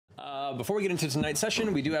Before we get into tonight's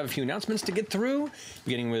session, we do have a few announcements to get through,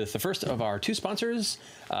 beginning with the first of our two sponsors,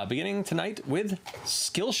 beginning tonight with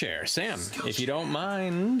Skillshare. Sam, if you don't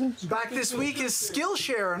mind. Back this week is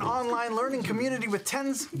Skillshare, an online learning community with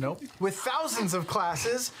thousands of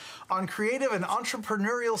classes on creative and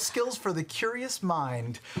entrepreneurial skills for the curious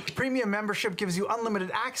mind. Premium membership gives you unlimited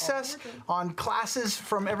access on classes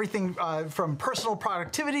from everything from personal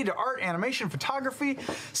productivity to art, animation, photography.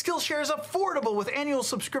 Skillshare is affordable with annual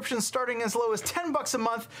subscriptions starting as low as $10 a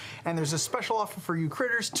month, and there's a special offer for you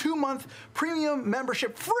critters: 2-month premium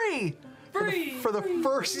membership free. For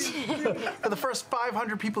the first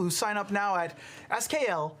 500 people who sign up now at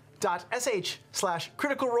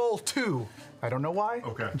skl.sh/criticalrole2. I don't know why.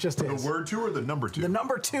 Okay. It just is. The word 2 or the number 2? The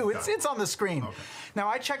number 2. It's on the screen. Okay. Now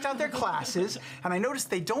I checked out their classes, and I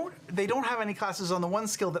noticed they don't have any classes on the one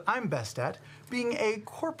skill that I'm best at, being a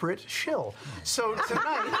corporate shill. So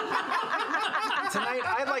tonight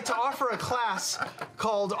I'd like to offer a class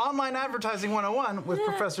called Online Advertising 101 with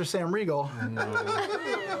Professor Sam Riegel.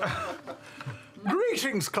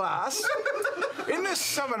 Greetings, class. In this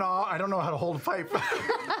seminar, I don't know how to hold a pipe.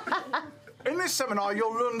 In this seminar,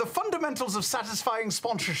 you'll learn the fundamentals of satisfying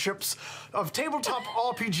sponsorships of tabletop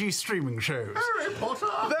RPG streaming shows. Harry Potter!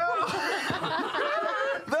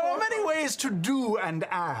 There are many ways to do and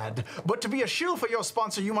add, but to be a shill for your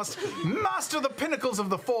sponsor, you must master the pinnacles of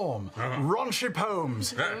the form. Raunchy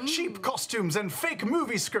poems, cheap costumes, and fake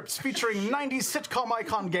movie scripts featuring 90s sitcom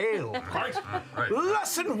icon Gale. Right.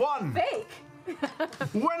 Lesson 1. Fake.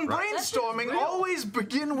 When brainstorming, always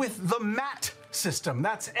begin with the MAT system.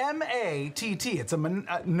 That's M-A-T-T. It's a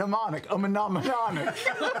mnemonic. M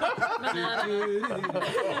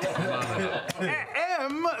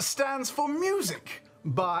stands for music.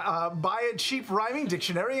 Buy a cheap rhyming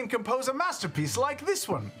dictionary and compose a masterpiece like this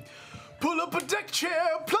one. Pull up a deck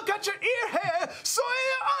chair, pluck out your ear hair, soil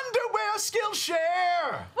your underwear,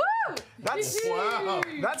 Skillshare. Woo! Wow.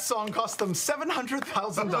 That song cost them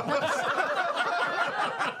 $700,000.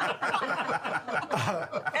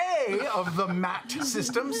 A of the MAT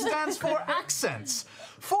system stands for accents.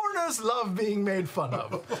 Foreigners love being made fun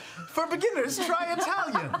of. For beginners, try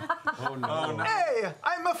Italian. Oh no. Hey,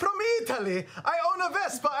 I'm from Italy. I own a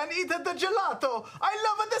Vespa and eat at the gelato. I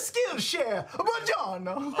love the Skillshare.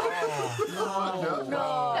 Buongiorno.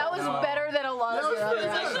 That was better than a lot of your other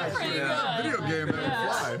That's pretty good. Video game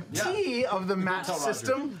that would fly. T of the MAT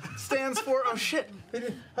system stands for shit.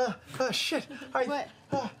 Shit. Shit. What?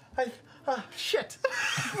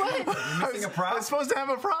 Missing a prop? I was supposed to have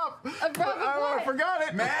a prop. A prop of I what? forgot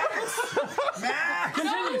it. Max! Max!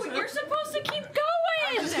 No, you're supposed to keep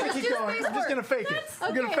going. I'm just gonna keep going. I'm just gonna fake it.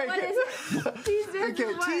 I'm gonna fake it.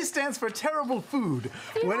 Okay, T stands for terrible food.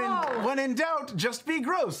 When in doubt, just be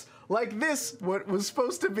gross. Like this, what was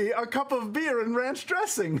supposed to be a cup of beer and ranch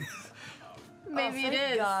dressing. Maybe it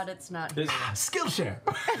is. God, it's not. Skillshare.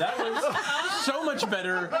 That was so much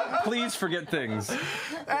better. Please forget things.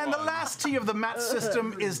 And the last T of the MAT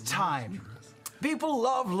system is time. People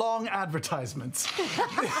love long advertisements.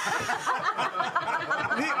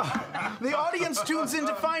 The audience tunes in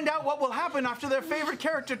to find out what will happen after their favorite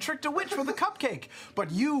character tricked a witch with a cupcake.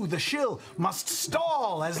 But you, the shill, must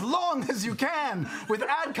stall as long as you can with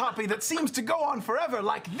ad copy that seems to go on forever,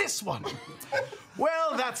 like this one.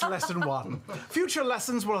 Well, that's lesson 1. Future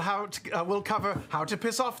lessons will cover how to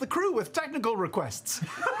piss off the crew with technical requests,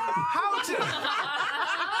 how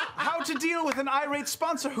to deal with an irate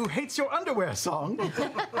sponsor who hates your underwear song,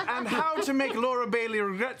 and how to make Laura Bailey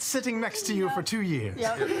regret sitting next to you for 2 years.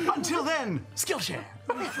 Until then, Skillshare.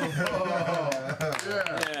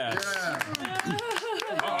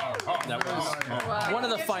 That was one of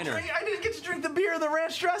the finer. I didn't get to drink the beer or the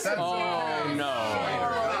ranch dressing. Oh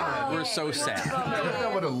no. We're so sad. Is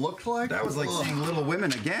that what it looked like? That was like seeing Little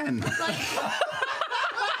Women again.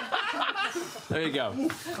 There you go.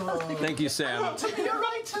 Thank you, Sam. You're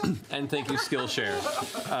right. And thank you, Skillshare,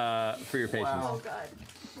 for your patience.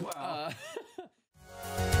 Wow.